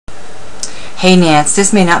Hey Nance,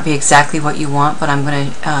 this may not be exactly what you want, but I'm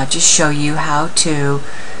going to just show you how to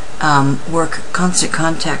work Constant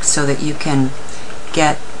Contact so that you can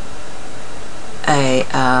get a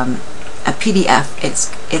PDF.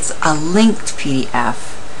 It's a linked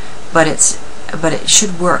PDF, but it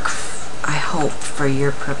should work, I hope, for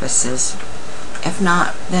your purposes. If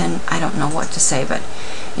not, then I don't know what to say. But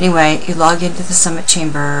anyway, you log into the Summit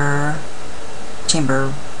Chamber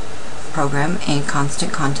program in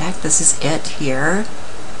Constant Contact. This is it here.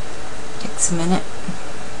 Takes a minute.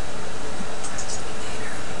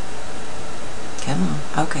 Come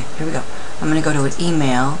on. Okay, here we go. I'm going to go to an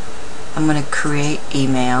email. I'm going to create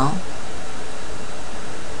email.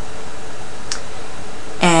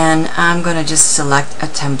 And I'm going to just select a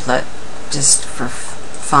template just for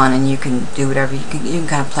fun, and you can do whatever you can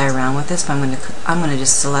kind of play around with this, but I'm going to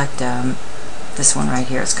just select this one right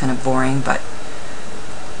here. It's kind of boring, but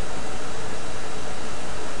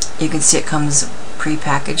you can see it comes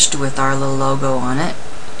pre-packaged with our little logo on it.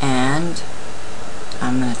 And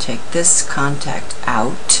I'm going to take this contact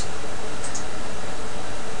out,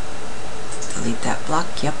 delete that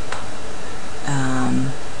block. Yep.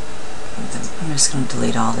 I'm just going to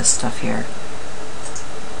delete all this stuff here.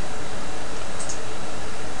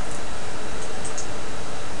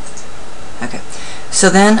 Okay,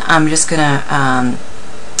 so then I'm just going to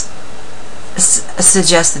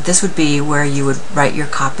suggest that this would be where you would write your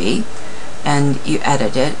copy and you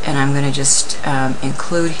edit it, and I'm going to just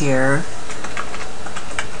include here,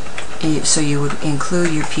 so you would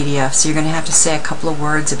include your PDF. So you're going to have to say a couple of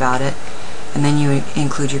words about it, and then you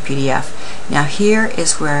include your PDF. Now here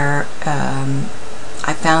is where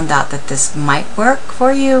I found out that this might work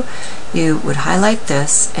for you. You would highlight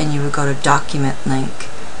this and you would go to document link.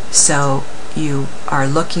 So you are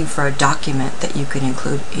looking for a document that you can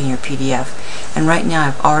include in your PDF. And right now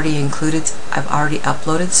I've already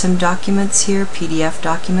uploaded some documents here, PDF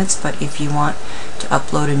documents, but if you want to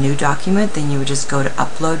upload a new document, then you would just go to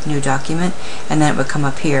upload new document, and then it would come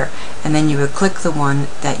up here, and then you would click the one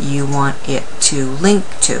that you want it to link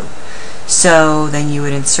to. So then you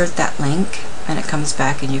would insert that link, and it comes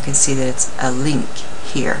back and you can see that it's a link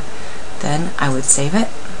here. Then I would save it,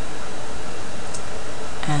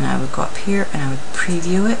 and I would go up here and I would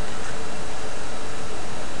preview it,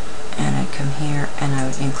 and I'd come here and I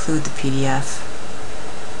would include the PDF,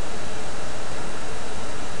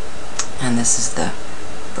 and this is the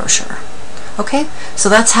brochure. Okay, so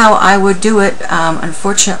that's how I would do it.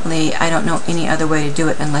 Unfortunately, I don't know any other way to do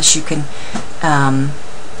it unless you can.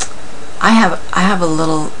 I have a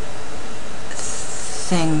little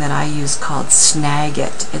thing that I use called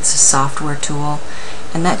Snagit. It's a software tool,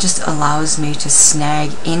 and that just allows me to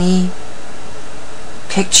snag any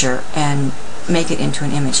picture and make it into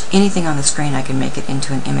an image. Anything on the screen, I can make it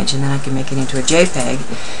into an image, and then I can make it into a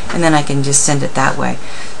JPEG, and then I can just send it that way.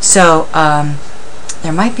 So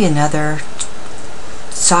there might be another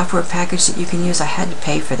software package that you can use. I had to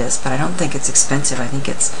pay for this, but I don't think it's expensive. I think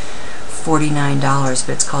it's $49,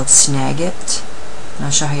 but it's called Snagit. And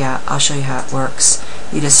I'll show you how it works.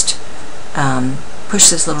 You just push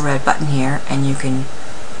this little red button here, and you can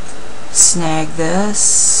snag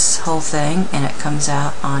this whole thing, and it comes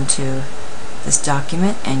out onto this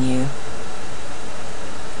document, and you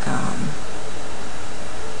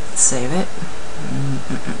save it.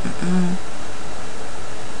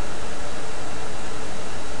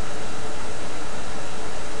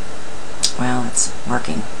 Well, it's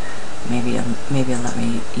working. Maybe it'll let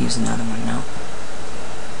me use another one now.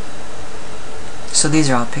 So these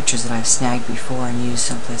are all pictures that I've snagged before and used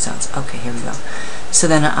someplace else. Okay, here we go. So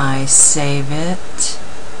then I save it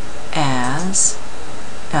as,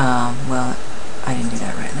 well, I didn't do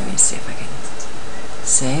that right. Let me see if I can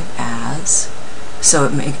save as. So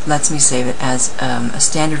it lets me save it as a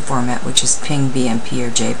standard format, which is PNG, BMP,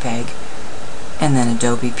 or JPEG, and then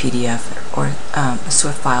Adobe PDF or a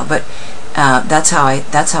Swift file. But that's how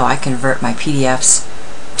I convert my PDFs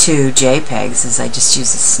to JPEGs, is I just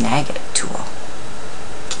use the Snagit tool.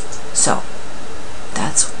 So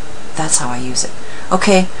that's how I use it.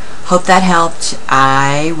 Okay, hope that helped.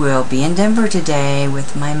 I will be in Denver today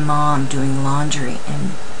with my mom doing laundry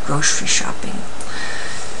and grocery shopping.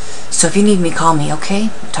 So if you need me, call me,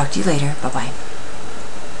 okay? Talk to you later. Bye-bye.